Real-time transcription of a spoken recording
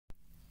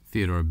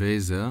Theodore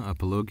Beza,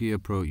 Apologia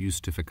pro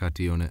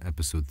Iustificatione,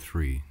 Episode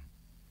 3.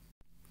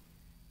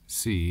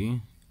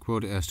 C.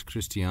 Quod est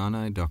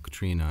Christianae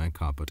doctrinae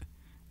caput,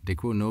 de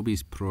quo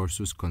nobis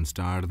prorsus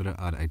constardere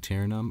ad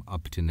aeternam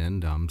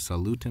obtinendam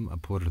salutem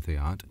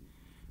apporteat,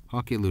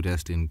 hoc illud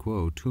est in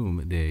quo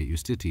tum de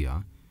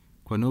justitia,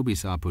 qua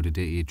nobis apud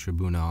Dei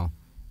tribunal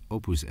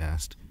opus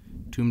est,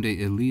 tum de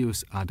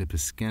illius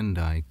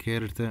adipiscendae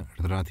certe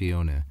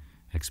ratione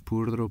ex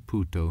puro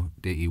puto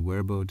Dei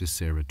verbo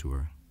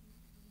disceritur.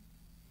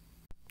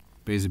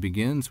 Beza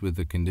begins with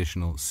the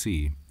conditional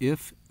C.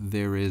 If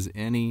there is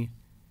any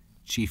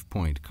chief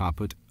point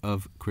caput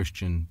of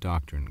Christian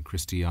doctrine,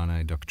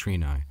 Christianae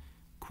doctrinae,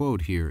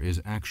 quod here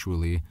is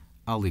actually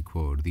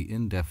aliquod, the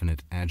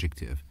indefinite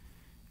adjective.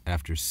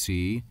 After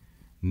C,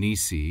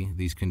 nisi,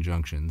 these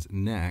conjunctions,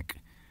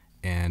 nec,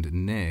 and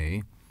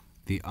ne,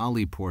 the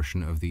ali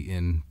portion of the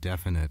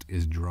indefinite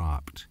is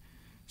dropped.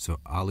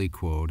 So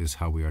aliquod is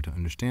how we are to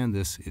understand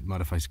this. It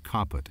modifies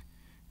caput.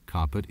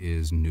 Caput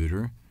is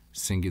neuter,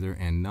 singular,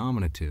 and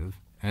nominative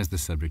as the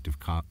subject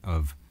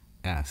of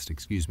est.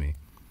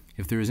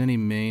 If there is any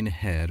main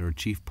head or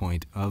chief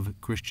point of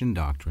Christian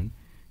doctrine,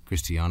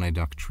 Christianae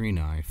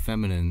doctrinae,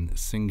 feminine,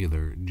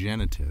 singular,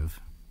 genitive,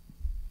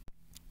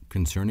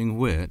 concerning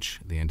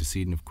which, the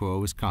antecedent of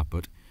quo is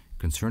caput,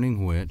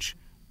 concerning which,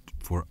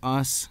 for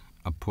us,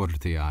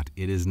 apporteat,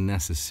 it is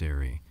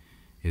necessary.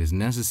 It is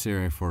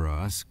necessary for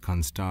us,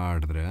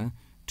 constardere,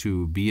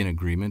 to be in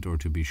agreement or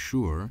to be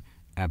sure,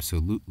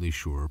 absolutely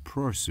sure,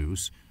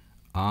 prorsus,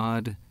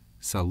 ad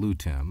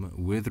salutem,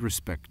 with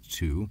respect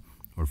to,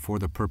 or for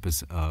the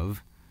purpose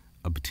of,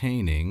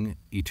 obtaining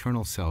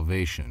eternal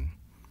salvation.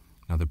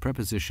 Now the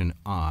preposition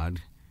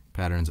ad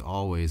patterns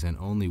always and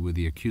only with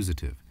the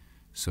accusative.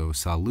 So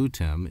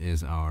salutem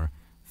is our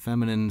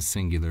feminine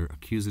singular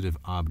accusative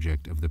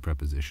object of the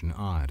preposition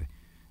ad.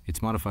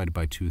 It's modified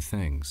by two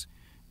things,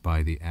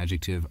 by the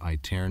adjective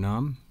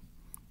aeternam,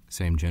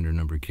 same gender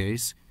number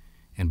case,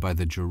 and by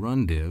the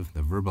gerundive,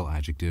 the verbal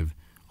adjective,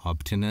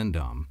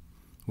 obtinendam,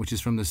 which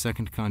is from the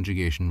second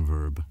conjugation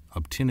verb,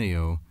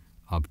 obtineo,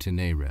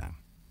 obtinere.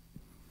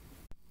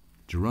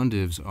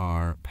 Gerundives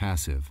are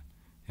passive,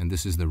 and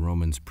this is the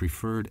Romans'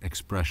 preferred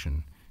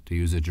expression, to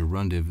use a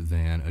gerundive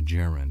than a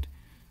gerund.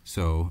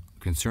 So,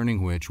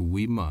 concerning which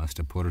we must,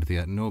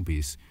 apporteat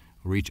nobis,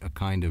 reach a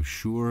kind of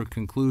sure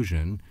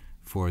conclusion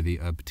for the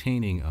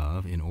obtaining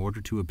of, in order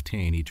to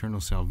obtain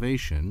eternal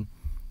salvation,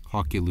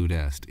 hoc illud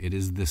est. It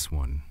is this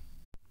one.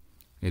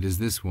 It is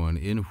this one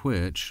in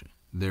which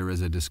there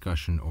is a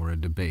discussion or a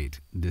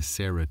debate,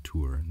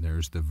 disceritur.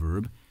 There's the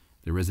verb.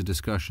 There is a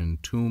discussion,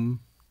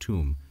 tum,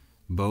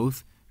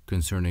 both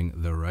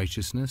concerning the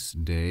righteousness,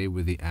 de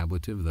with the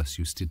ablative, thus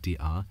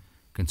justitia,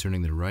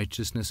 concerning the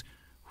righteousness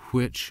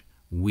which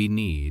we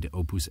need,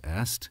 opus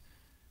est,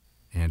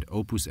 and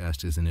opus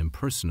est is an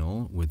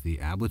impersonal with the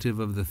ablative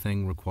of the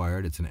thing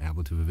required. It's an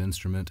ablative of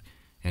instrument,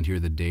 and here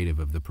the dative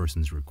of the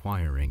persons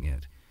requiring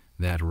it.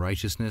 That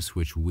righteousness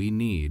which we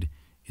need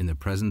in the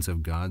presence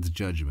of God's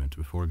judgment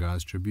before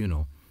God's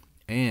tribunal,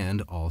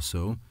 and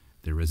also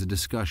there is a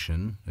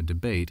discussion, a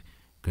debate,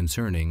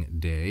 concerning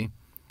de,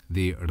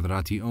 the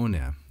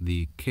ratione,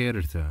 the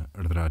certe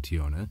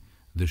ratione,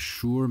 the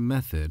sure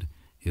method,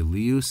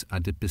 illius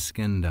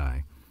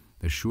adipiscendae,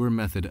 the sure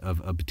method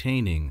of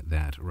obtaining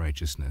that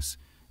righteousness.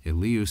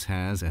 Illius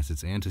has as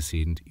its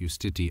antecedent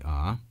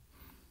justitia,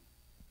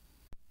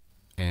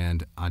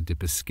 and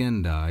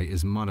adipiscendae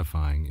is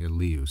modifying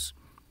illius.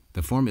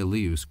 The form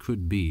illius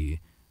could be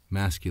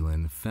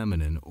masculine,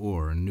 feminine,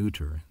 or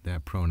neuter.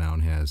 That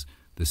pronoun has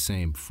the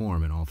same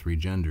form in all three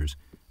genders,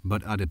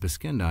 but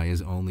adipiscendae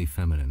is only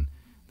feminine.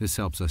 This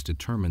helps us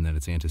determine that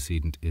its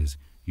antecedent is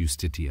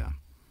justitia.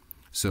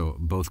 So,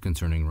 both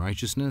concerning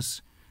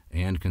righteousness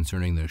and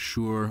concerning the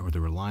sure or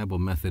the reliable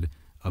method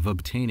of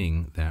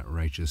obtaining that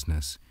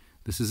righteousness.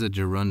 This is a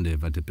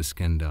gerundive,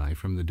 adipiscendae,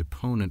 from the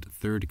deponent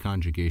third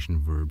conjugation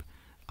verb,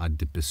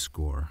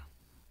 adipiskor,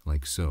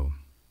 like so.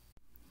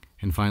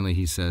 And finally,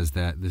 he says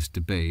that this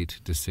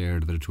debate,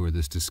 disceritur,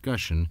 this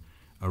discussion,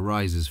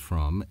 arises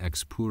from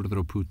ex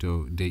puro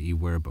puto Dei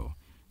verbo.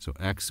 So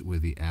ex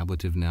with the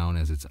ablative noun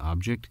as its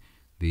object,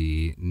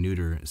 the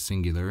neuter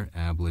singular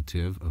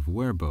ablative of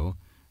verbo,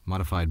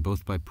 modified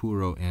both by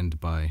puro and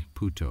by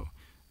puto,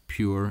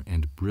 pure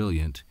and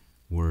brilliant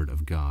word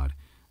of God.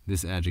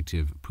 This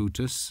adjective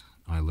putus,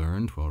 I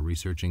learned while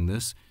researching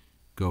this,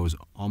 goes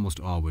almost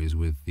always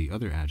with the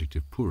other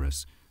adjective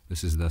purus.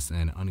 This is thus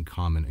an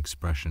uncommon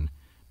expression,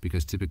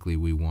 because typically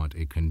we want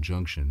a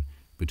conjunction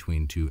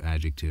between two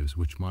adjectives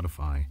which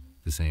modify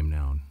the same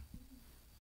noun.